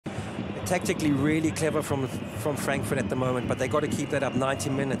tactically really clever from Frankfurt at the moment, but they got to keep that up 90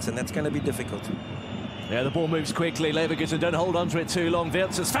 minutes, and that's going to be difficult. Yeah, the ball moves quickly. Leverkusen don't hold on to it too long.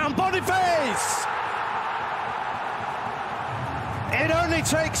 Wirtz has found Boniface! It only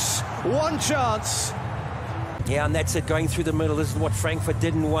takes one chance. Yeah, and that's it, going through the middle. This is what Frankfurt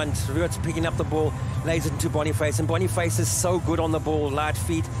didn't want. Wirtz picking up the ball, lays it into Boniface, and Boniface is so good on the ball, light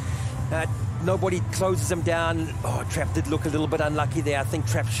feet. Nobody closes him down. Oh, Trapp did look a little bit unlucky there. I think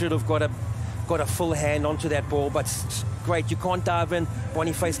Trapp should have got a full hand onto that ball, but great, you can't dive in.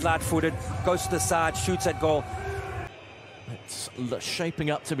 Boniface light-footed, goes to the side, shoots at goal. It's shaping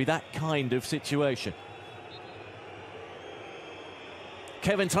up to be that kind of situation.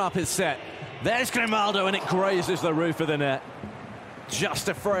 Kevin Trapp is set. There's Grimaldo, and it grazes the roof of the net. Just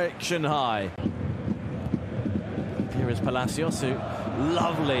a fraction high. Here is Palacios, who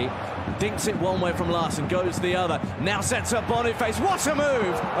lovely. Dinks it one way from Larson, goes the other. Now sets up Boniface. What a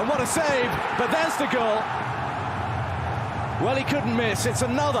move! And what a save! But there's the goal. Well, he couldn't miss. It's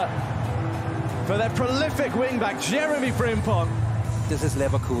another for their prolific wingback, Jeremy Frimpong. This is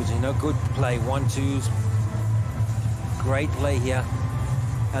Leverkusen, you know, good play. 1-2s. Great play here.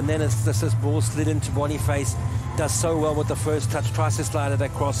 And then it's this ball slid into Boniface. Does so well with the first touch. Tries to slide it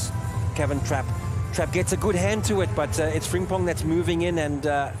across Kevin Trapp. Trapp gets a good hand to it, but it's Frimpong that's moving in, and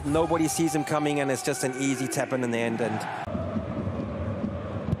nobody sees him coming, and it's just an easy tap-in the end. And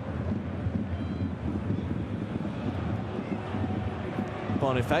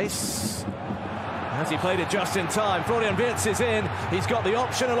Boniface, has he played it just in time? Florian Wirtz is in. He's got the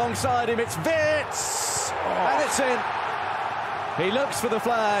option alongside him. It's Wirtz, and it's in. He looks for the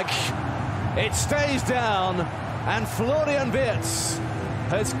flag. It stays down, and Florian Wirtz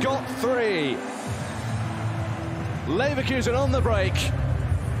has got 3. Leverkusen on the break.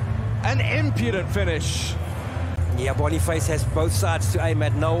 An impudent finish. Yeah, Boniface has both sides to aim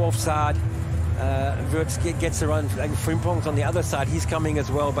at, no offside. Wirtz gets around, and Frimpong's on the other side. He's coming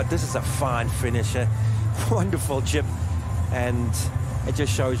as well, but this is a fine finish. A wonderful chip, and it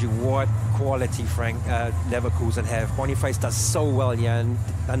just shows you what quality Leverkusen have. Boniface does so well, yeah, and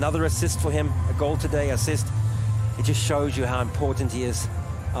another assist for him, a goal today, assist. It just shows you how important he is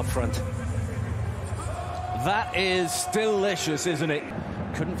up front. That is delicious, isn't it?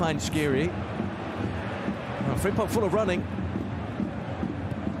 Couldn't find Skiri. Oh, Frimpong full of running.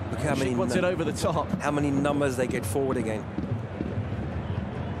 Look how many wants it over the top. How many numbers they get forward again.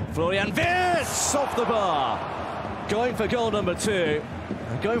 Florian Wirtz off the bar. Going for goal number 2.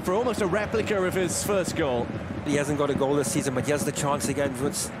 And going for almost a replica of his first goal. He hasn't got a goal this season, but he has the chance again.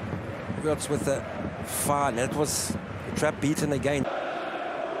 Wirtz with the far. That was Trapp beaten again.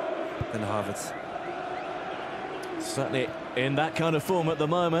 Than Havertz. Certainly in that kind of form at the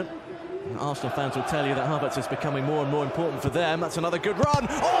moment. Arsenal fans will tell you that Havertz is becoming more and more important for them. That's another good run.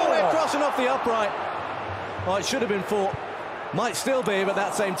 Oh, it's crossing off the upright. Oh, it should have been 4. Might still be, but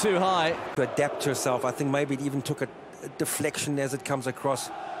that's aimed too high. To adapt to herself, I think maybe it even took a deflection as it comes across.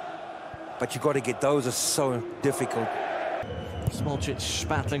 But you've got to get those, are so difficult. Smolcic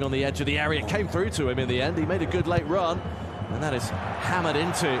battling on the edge of the area. Came through to him in the end. He made a good late run. And that is hammered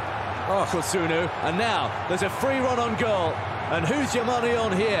into Kusunu. And now there's a free run on goal. And who's your money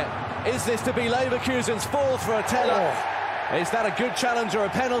on here? Is this to be Leverkusen's 4th for a tenner? Is that a good challenge or a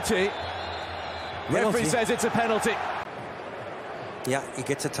penalty? Referee says it's a penalty. Yeah, he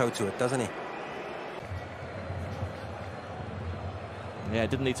gets a toe to it, doesn't he? Yeah,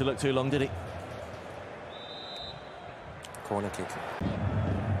 didn't need to look too long, did he? Corner kick.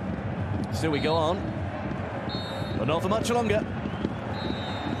 Still we go on. But not for much longer.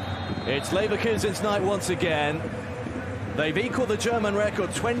 It's Leverkusen's night once again. They've equalled the German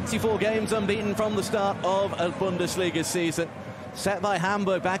record, 24 games unbeaten from the start of a Bundesliga season, set by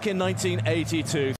Hamburg back in 1982.